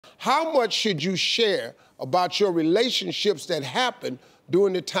How much should you share about your relationships that happened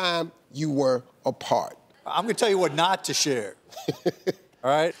during the time you were apart? I'm gonna tell you what not to share.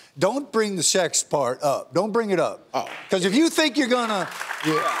 All right? Don't bring the sex part up. Don't bring it up. Because if you think you're gonna,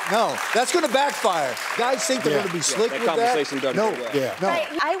 no, that's gonna backfire. Guys think they're gonna be slick with that. No, no.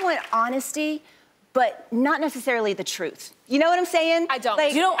 I want honesty, but not necessarily the truth. You know what I'm saying? I don't.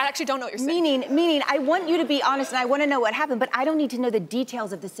 Like, I actually don't know what you're saying. Meaning, I want you to be honest and I want to know what happened, but I don't need to know the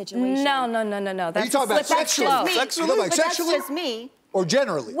details of the situation. No. Are you talking about sexually? Sexually? Like sexually? That's just me. Or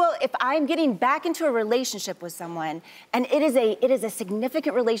generally? Well, if I'm getting back into a relationship with someone, and it is a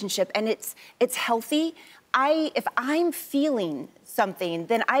significant relationship, and it's healthy, if I'm feeling something,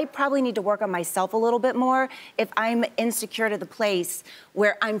 then I probably need to work on myself a little bit more if I'm insecure to the place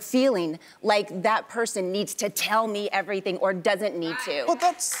where I'm feeling like that person needs to tell me everything or doesn't need to. Well,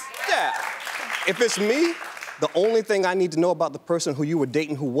 if it's me, the only thing I need to know about the person who you were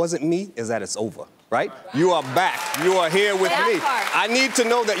dating who wasn't me is that it's over, right? You are back. You are here with me. I need to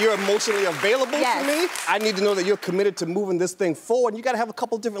know that you're emotionally available to me. I need to know that you're committed to moving this thing forward. You got to have a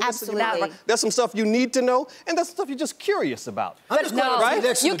couple different lists in your mind, right? There's some stuff you need to know, and there's some stuff you're just curious about.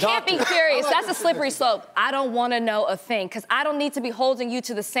 You can't be curious. That's a slippery slope. I don't want to know a thing, because I don't need to be holding you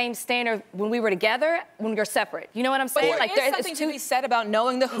to the same standard when we were together, when you're separate. You know what I'm saying? But there is something to be said about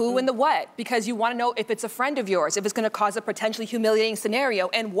knowing the who and the what, because you want to know if it's a friend of yours, if it's going to cause a potentially humiliating scenario,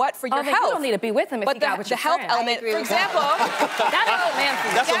 and what for your health. You don't need to be with him if you got with your health element, for example,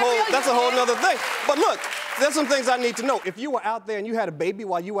 that's a whole nother thing. But look, there's some things I need to know. If you were out there and you had a baby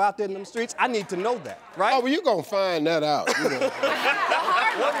while you were out there in them streets, I need to know that, right? Oh, well, you're gonna find that out. You know.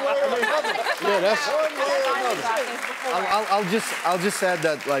 I'll just add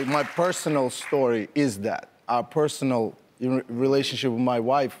that, like, my personal story is that our personal relationship with my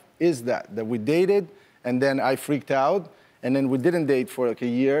wife is that we dated, and then I freaked out, and then we didn't date for like a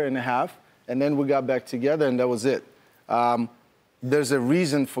year and a half, and then we got back together, and that was it. There's a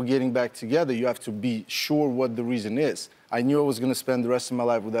reason for getting back together. You have to be sure what the reason is. I knew I was going to spend the rest of my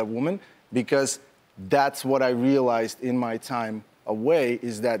life with that woman because that's what I realized in my time away,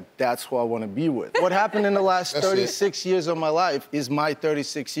 is that that's who I want to be with. What happened in the last 36 years of my life is my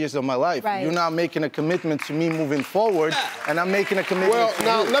 36 years of my life. Right. You're not making a commitment to me moving forward, and I'm making a commitment to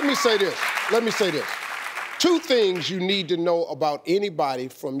now, you. let me say this. Two things you need to know about anybody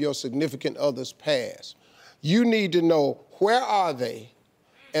from your significant other's past. You need to know, where are they,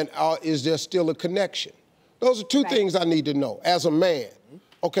 and is there still a connection? Those are two things I need to know as a man.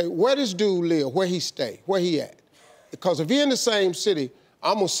 Okay, where does dude live? Where he stay? Where he at? Because if he in the same city,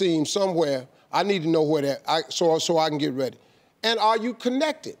 I'm gonna see him somewhere. I need to know where that, so I can get ready. And are you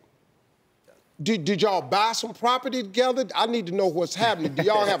connected? Did y'all buy some property together? I need to know what's happening. Do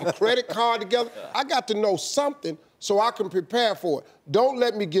y'all have a credit card together? I got to know something so I can prepare for it. Don't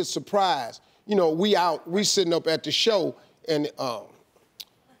let me get surprised. You know, we sitting up at the show, and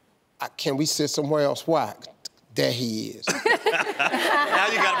can we sit somewhere else? Why? There he is. Now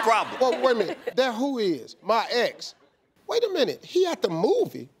you got a problem. Well, wait a minute. There who is? My ex. Wait a minute. He at the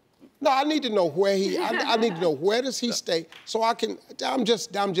movie. No, I need to know where I need to know where does he stay so I can, I'm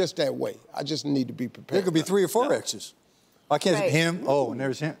just that way. I just need to be prepared. There could be 3 or 4 exes. I can't say him. Oh, and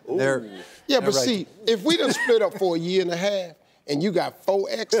there's him. Yeah, but see, if we done split up for a year and a half and you got 4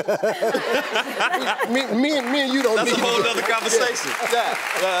 exes, me and you don't need to. That's a whole other conversation.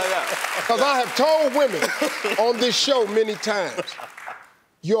 Because I have told women on this show many times,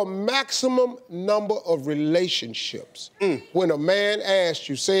 your maximum number of relationships, when a man asks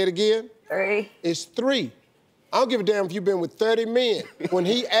you, say it again. 3. It's 3. I don't give a damn if you've been with 30 men. When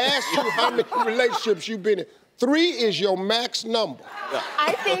he asks you how many relationships you've been in, 3 is your max number.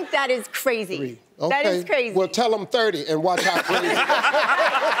 I think that is crazy. 3. Okay. That is crazy. Well, tell them 30 and watch how crazy.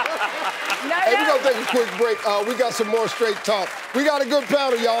 Hey, we're gonna take a quick break. We got some more straight talk. We got a good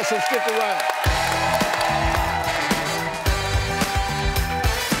panel, y'all, so stick around.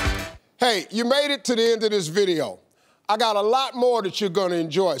 Hey, you made it to the end of this video. I got a lot more that you're gonna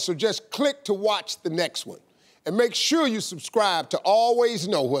enjoy, so just click to watch the next one. And make sure you subscribe to always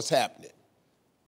know what's happening.